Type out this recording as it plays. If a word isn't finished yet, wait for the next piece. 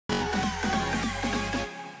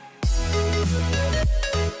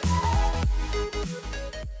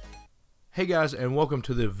Hey guys, and welcome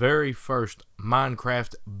to the very first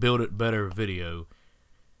Minecraft Build It Better video.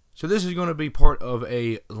 So this is going to be part of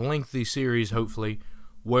a lengthy series, hopefully,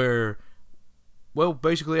 where, well,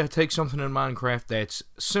 basically I take something in Minecraft that's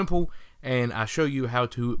simple and I show you how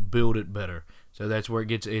to build it better. So that's where it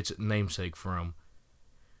gets its namesake from.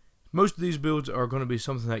 Most of these builds are going to be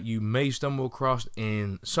something that you may stumble across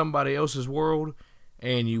in somebody else's world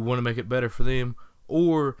and you want to make it better for them,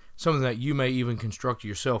 or something that you may even construct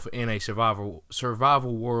yourself in a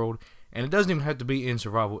survival world. And it doesn't even have to be in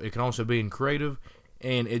survival, it can also be in creative,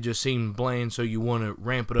 and it just seemed bland, so you want to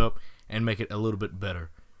ramp it up and make it a little bit better.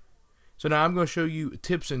 So now I'm going to show you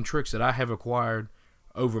tips and tricks that I have acquired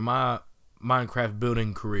over my Minecraft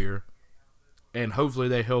building career, and hopefully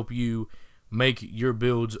they help you make your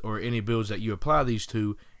builds, or any builds that you apply these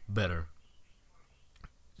to, better.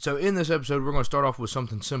 So in this episode we're going to start off with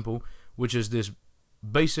something simple, which is this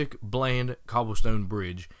basic bland cobblestone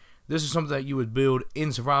bridge. This is something that you would build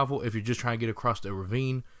in survival if you're just trying to get across a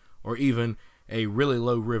ravine or even a really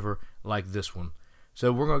low river like this one.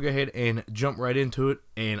 So we're going to go ahead and jump right into it,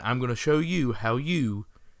 and I'm going to show you how you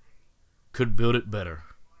could build it better.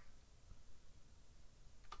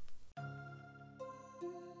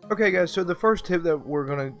 Okay guys, so the first tip that we're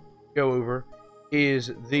going to go over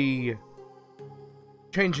is the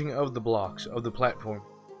changing of the blocks of the platform.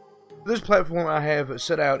 This platform I have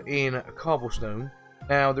set out in cobblestone.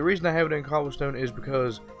 Now the reason I have it in cobblestone is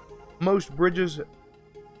because most bridges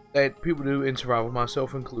that people do in survival,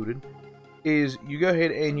 myself included, is you go ahead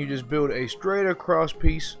and you just build a straight across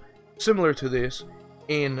piece similar to this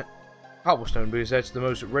in cobblestone, because that's the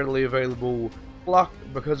most readily available block.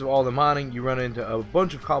 Because of all the mining, you run into a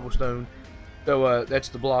bunch of cobblestone, so that's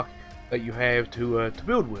the block that you have to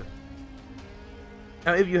build with.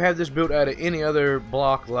 Now if you have this built out of any other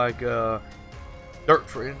block, like dirt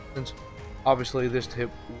for instance, obviously this tip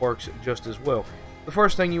works just as well. The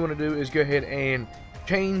first thing you want to do is go ahead and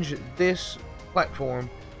change this platform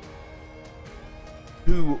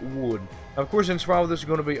to wood. Now, of course in survival this is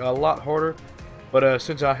going to be a lot harder, but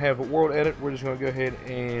since I have a world edit, we're just going to go ahead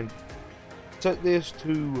and set this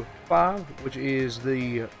to 5, which is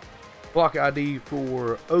the block ID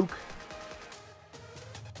for oak.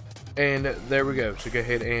 And there we go. So go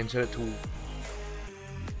ahead and set it to wood.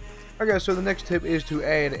 Okay, so the next tip is to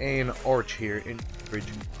add an arch here in the bridge.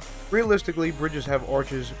 Realistically, bridges have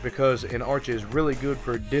arches because an arch is really good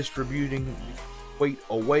for distributing weight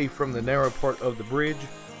away from the narrow part of the bridge.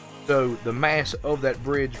 So the mass of that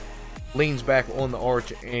bridge leans back on the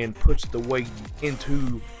arch and puts the weight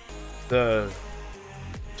into the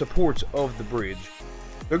supports of the bridge.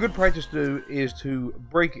 So a good practice to do is to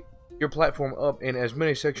break your platform up in as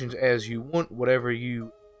many sections as you want, whatever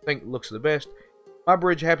you think looks the best. My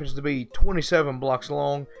bridge happens to be 27 blocks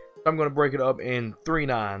long, so I'm going to break it up in 3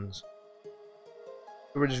 nines.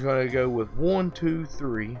 So we're just going to go with 1, 2,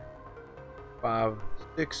 3, 5,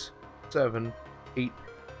 6, 7, 8,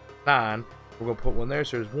 9. We're going to put one there,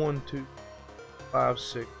 so there's 1, 2, 5,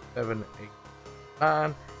 6, 7, 8,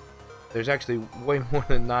 9. There's actually way more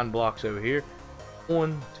than 9 blocks over here.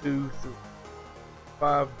 1, 2, 3,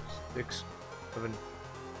 5, 6, 7,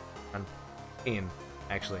 9, 10.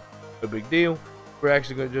 Actually, no big deal. We're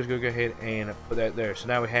actually going to go ahead and put that there. So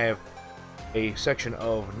now we have a section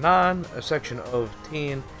of 9, a section of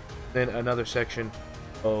 10, then another section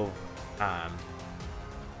of 9.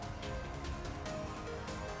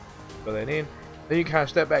 Put that in. Then you kind of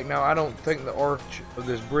step back. Now I don't think the arch of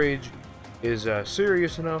this bridge is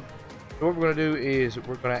serious enough. So what we're going to do is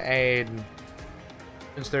we're going to add,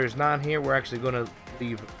 since there's 9 here, we're actually going to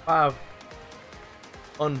leave 5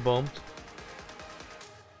 unbumped.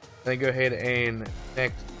 Then go ahead and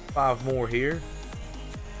connect 5 more here.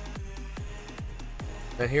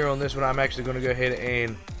 Then here on this one, I'm actually going to go ahead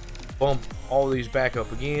and bump all these back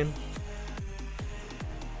up again.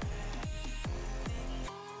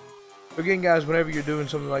 So again guys, whenever you're doing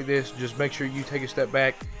something like this, just make sure you take a step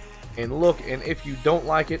back and look, and if you don't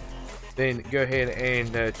like it, then go ahead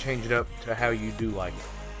and change it up to how you do like it.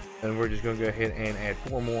 And we're just going to go ahead and add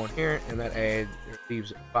 4 more in here, and that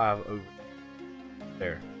leaves 5 over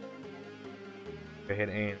there. Go ahead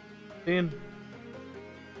and 10.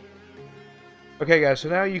 Okay guys, so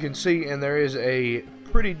now you can see, and there is a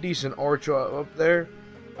pretty decent arch up there.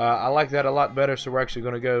 I like that a lot better, so we're actually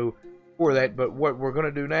going to go for that. But what we're going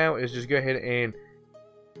to do now is just go ahead and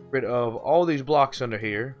get rid of all these blocks under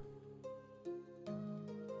here.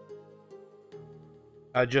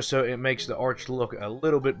 Just so it makes the arch look a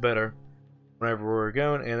little bit better whenever we're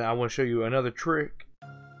going. And I want to show you another trick.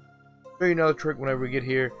 Whenever we get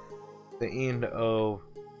here, the end of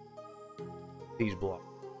these blocks.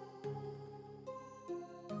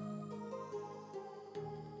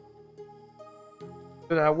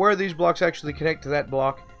 So now where these blocks actually connect to that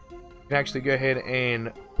block, you can actually go ahead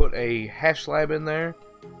and put a half slab in there.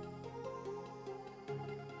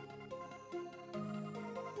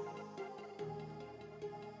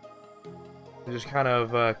 And just kind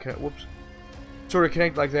of, whoops, sort of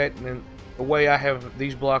connect like that. And then the way I have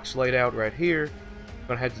these blocks laid out right here, I'm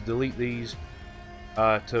going to have to delete these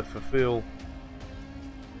to fulfill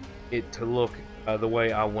it to look the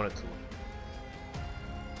way I want it to look.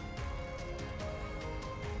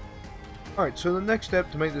 Alright, so the next step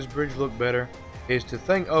to make this bridge look better is to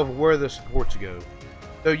think of where the supports go.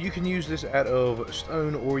 So you can use this out of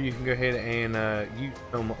stone, or you can go ahead and use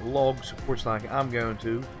some log supports like I'm going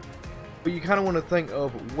to. But you kind of want to think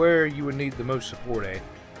of where you would need the most support at.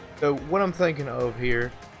 So what I'm thinking of here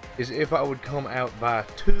is if I would come out by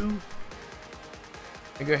 2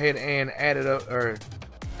 and go ahead and add it up, or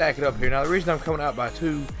stack it up here. Now the reason I'm coming out by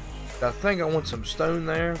 2 is I think I want some stone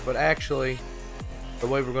there, but actually the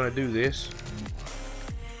way we're going to do this,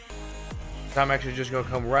 I'm actually just going to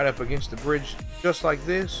come right up against the bridge just like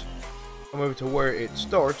this. Come over to where it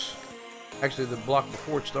starts, actually the block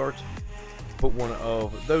before it starts, put one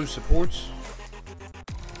of those supports,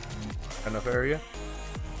 enough area.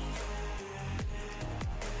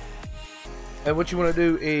 And what you want to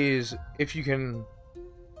do is, if you can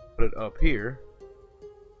put it up here,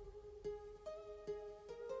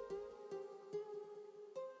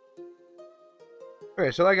 okay,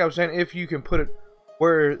 so like I was saying, if you can put it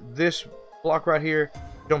where this block right here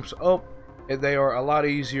jumps up, they are a lot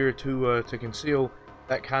easier to conceal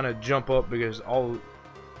that kind of jump up, because all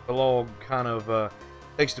the log kind of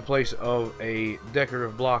takes the place of a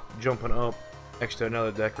decorative block jumping up next to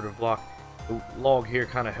another decorative block. The log here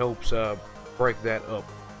kind of helps break that up.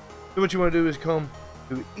 So what you want to do is come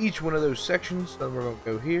to each one of those sections. So we're going to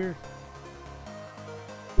go here,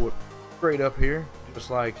 pull it straight up here, just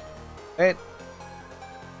like that.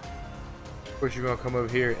 Of course, you're going to come over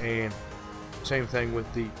here and same thing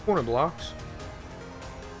with the corner blocks.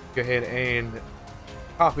 Go ahead and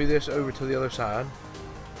copy this over to the other side.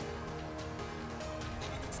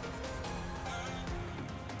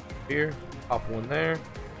 Here, pop one there,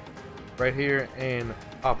 right here, and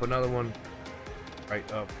pop another one right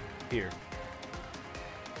up here.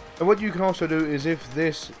 And what you can also do is,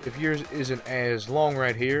 if yours isn't as long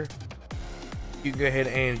right here, you can go ahead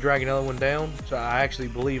and drag another one down. So I actually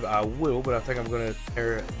believe I will, but I think I'm going to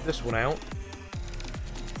tear this one out.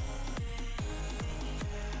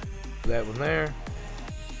 That one there.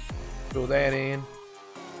 Fill that in.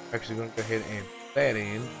 Actually going to go ahead and put that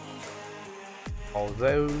in. All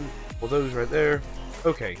those right there.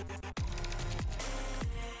 Okay.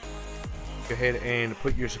 Go ahead and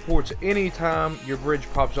put your supports. Anytime your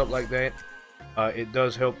bridge pops up like that, it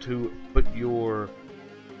does help to put your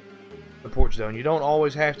supports down. You don't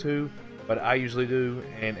always have to, but I usually do,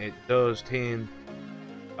 and it does tend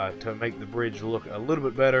to make the bridge look a little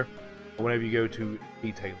bit better whenever you go to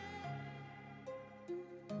detailing.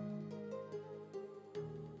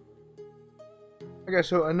 Okay,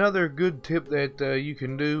 so another good tip that you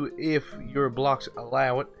can do if your blocks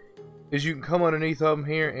allow it is you can come underneath of them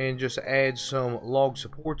here and just add some log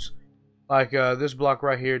supports. Like this block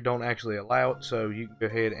right here don't actually allow it, so you can go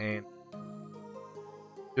ahead and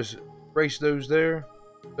just brace those there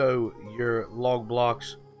so your log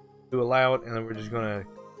blocks do allow it, and then we're just going to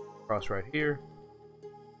cross right here.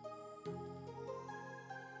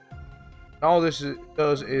 All this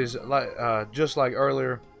does is, like just like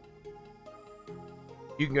earlier,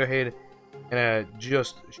 you can go ahead and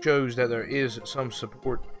just shows that there is some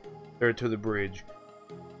support there to the bridge.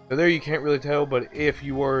 So there you can't really tell, but if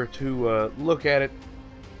you were to look at it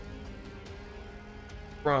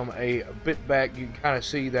from a bit back, you can kind of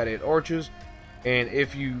see that it arches, and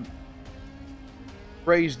if you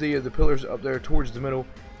raise the pillars up there towards the middle,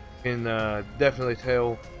 you can definitely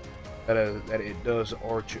tell that it does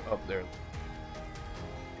arch up there.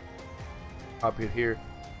 Copy it here,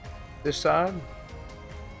 this side.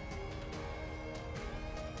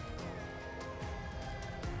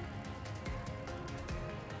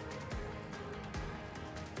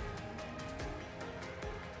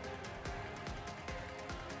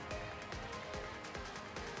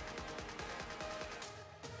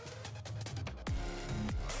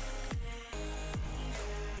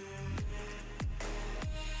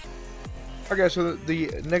 Okay, so the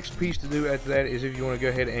next piece to do after that is if you want to go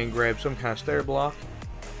ahead and grab some kind of stair block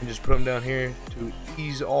and just put them down here to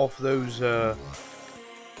ease off those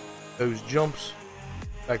jumps,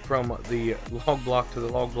 like from the log block to the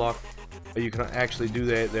log block. You can actually do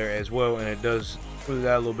that there as well, and it does smooth it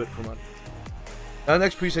out a little bit from under. Now the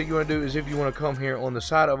next piece that you want to do is if you want to come here on the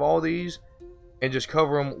side of all these and just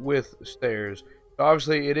cover them with stairs. So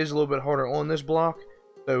obviously it is a little bit harder on this block,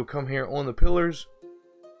 so come here on the pillars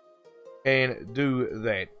and do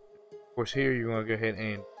that. Of course here you're going to go ahead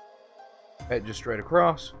and head just straight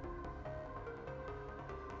across.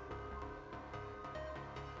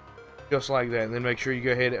 Just like that, and then make sure you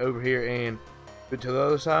go ahead over here and do it to the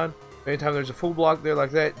other side. Anytime there's a full block there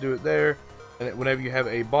like that, do it there. And whenever you have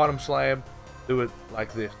a bottom slab, do it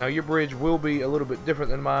like this. Now your bridge will be a little bit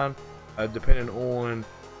different than mine, depending on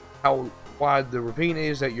how wide the ravine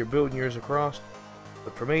is that you're building yours across.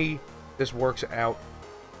 But for me, this works out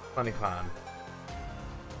plenty fine.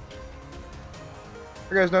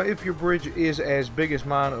 Okay guys, now if your bridge is as big as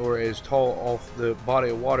mine or as tall off the body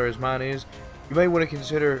of water as mine is, you may want to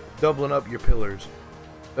consider doubling up your pillars.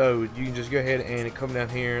 So you can just go ahead and come down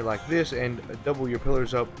here like this and double your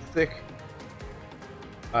pillars up thick.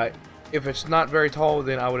 If it's not very tall,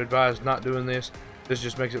 then I would advise not doing this. This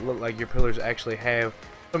just makes it look like your pillars actually have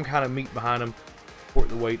some kind of meat behind them to support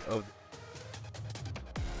the weight of them.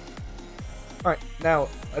 Alright, now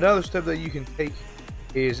another step that you can take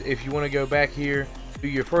is if you want to go back here, do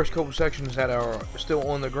your first couple sections that are still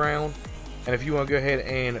on the ground, and if you want to go ahead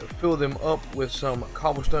and fill them up with some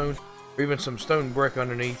cobblestone or even some stone brick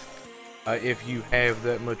underneath, if you have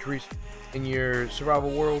that much resource in your survival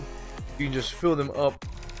world, you can just fill them up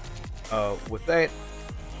with that,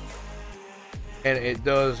 and it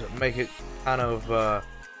does make it kind of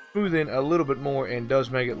smooth in a little bit more and does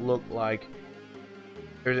make it look like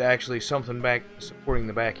there's actually something back supporting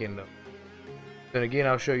the back end of it. Then again,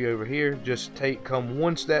 I'll show you over here. Just come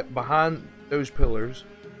one step behind those pillars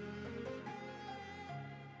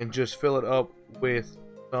and just fill it up with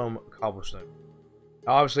some cobblestone.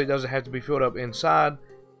 Now, obviously it doesn't have to be filled up inside,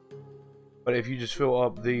 but if you just fill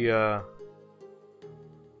up the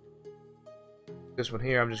this one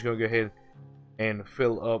here, I'm just going to go ahead and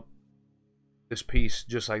fill up this piece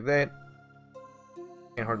just like that.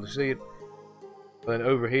 Can't hardly see it. But then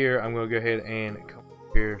over here, I'm going to go ahead and come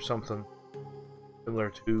here something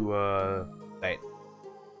similar to that,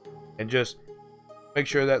 and just make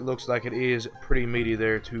sure that looks like it is pretty meaty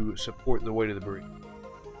there to support the weight of the bridge.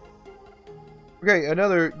 Okay,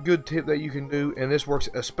 another good tip that you can do, and this works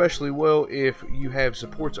especially well if you have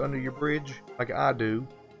supports under your bridge like I do.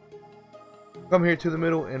 Come here to the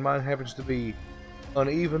middle, and mine happens to be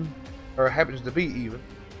uneven, or happens to be even,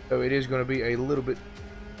 so it is going to be a little bit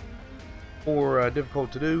more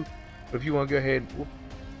difficult to do. But if you want to go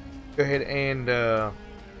ahead and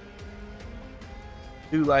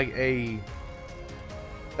do like a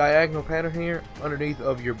diagonal pattern here underneath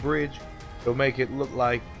of your bridge, it'll make it look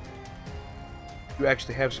like you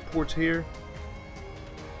actually have supports here.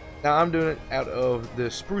 Now I'm doing it out of the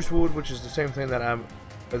spruce wood, which is the same thing that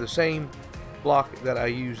the same block that I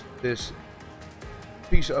used this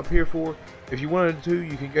piece up here for. If you wanted to,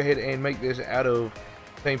 you can go ahead and make this out of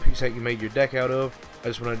the same piece that you made your deck out of. I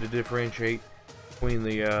just wanted to differentiate between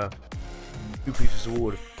the two pieces of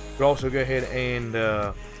wood. You could also go ahead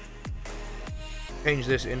and change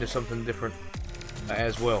this into something different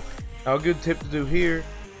as well. Now a good tip to do here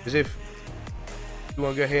is if you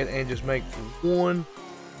want to go ahead and just make one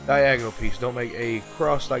diagonal piece. Don't make a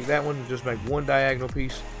cross like that one, just make one diagonal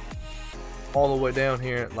piece all the way down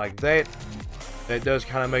here like that. That does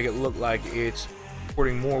kind of make it look like it's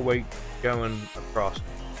supporting more weight going across. You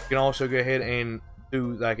can also go ahead and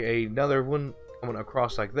do like another one coming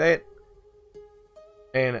across like that,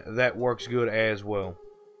 and that works good as well.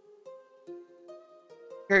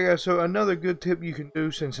 Okay guys, so another good tip you can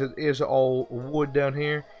do, since it is all wood down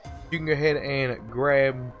here, you can go ahead and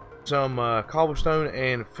grab some cobblestone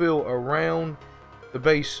and fill around the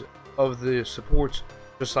base of the supports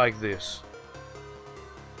just like this.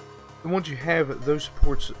 And once you have those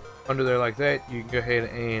supports under there like that, you can go ahead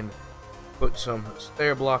and put some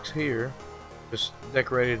stair blocks here, just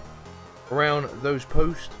decorated around those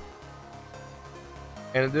posts.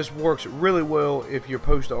 And this works really well if your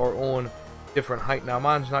posts are on different height. Now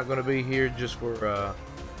mine's not going to be here just for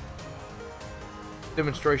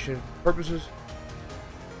demonstration purposes,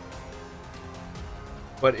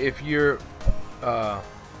 but if your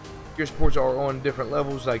supports are on different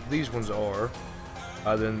levels like these ones are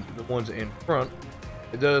than the ones in front,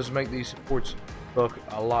 it does make these supports look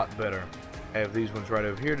a lot better. I have these ones right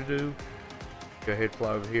over here to do. Go ahead,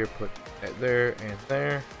 fly over here, put that there and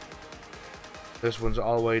there. This one's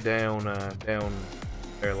all the way down down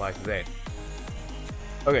there like that.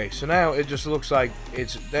 Okay, so now it just looks like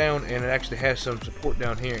it's down, and it actually has some support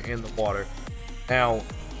down here in the water. Now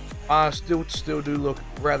I still do look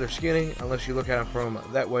rather skinny, unless you look at them from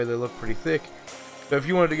that way. They look pretty thick. So if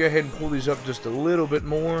you wanted to go ahead and pull these up just a little bit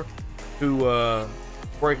more to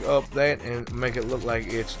break up that and make it look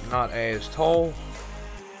like it's not as tall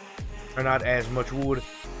or not as much wood,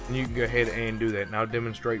 and you can go ahead and do that. And I'll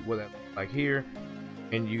demonstrate what that looks like here,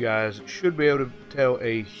 and you guys should be able to tell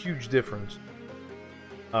a huge difference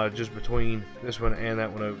just between this one and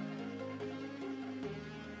that one over.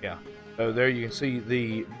 Yeah, so there you can see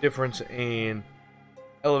the difference in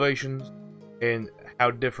elevations and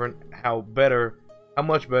how different, how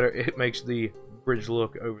much better it makes the bridge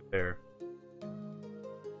look over there.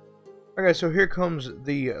 Okay, so here comes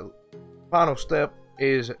the final step,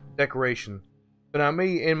 is decoration. So now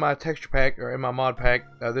me in my texture pack, or in my mod pack,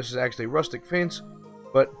 this is actually rustic fence,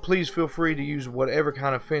 but please feel free to use whatever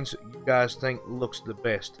kind of fence you guys think looks the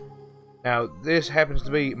best. Now this happens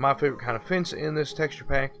to be my favorite kind of fence in this texture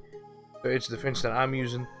pack, so it's the fence that I'm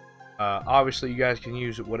using. Obviously you guys can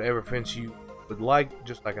use whatever fence you would like,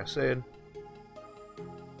 just like I said.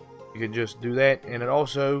 You can just do that, and it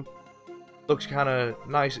also looks kind of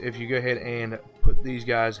nice if you go ahead and put these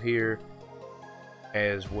guys here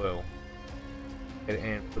as well,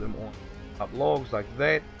 and put them on top logs like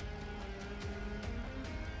that.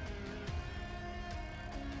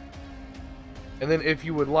 And then if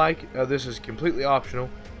you would like, this is completely optional,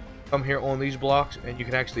 come here on these blocks and you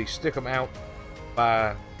can actually stick them out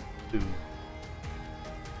by 2.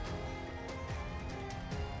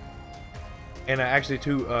 And actually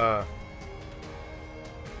to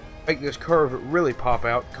make this curve really pop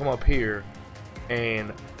out, come up here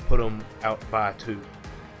and put them out by 2.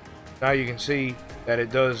 Now you can see that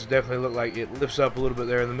it does definitely look like it lifts up a little bit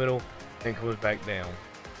there in the middle and comes back down.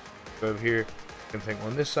 Go over here, same thing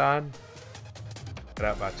on this side, that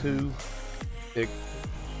out by 2, stick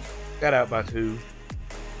that out by 2,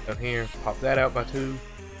 down here, pop that out by 2,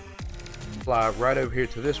 fly right over here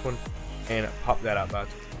to this one and pop that out by 2.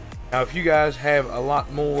 Now if you guys have a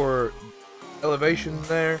lot more elevation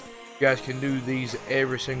there, you guys can do these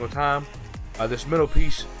every single time. This middle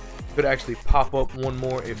piece could actually pop up one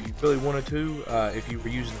more if you really wanted to. If you were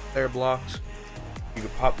using stair blocks, you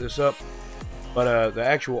could pop this up. But the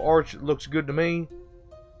actual arch looks good to me.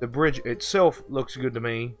 The bridge itself looks good to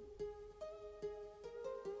me.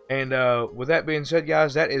 And with that being said,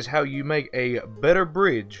 guys, that is how you make a better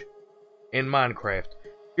bridge in Minecraft.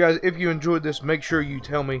 Guys, if you enjoyed this, make sure you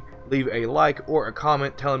tell me, leave a like or a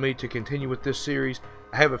comment telling me to continue with this series.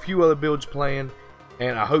 I have a few other builds planned,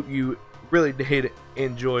 and I hope you really did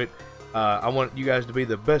enjoy it. I want you guys to be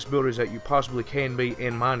the best builders that you possibly can be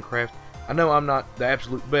in Minecraft. I know I'm not the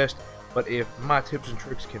absolute best, but if my tips and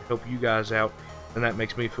tricks can help you guys out, then that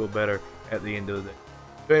makes me feel better at the end of the day.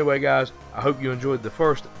 So anyway, guys, I hope you enjoyed the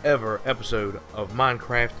first ever episode of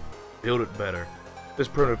Minecraft Build It Better. This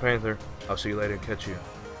is Primitive Panther. I'll see you later and catch you.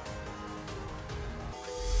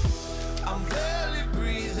 I'm barely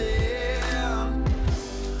breathing.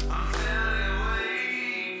 I'm barely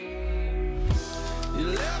awake. You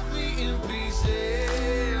left me in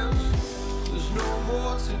pieces. There's no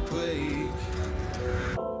more to break.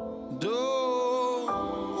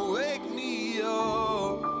 Don't wake me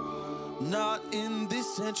up. Not in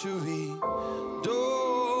this century. Don't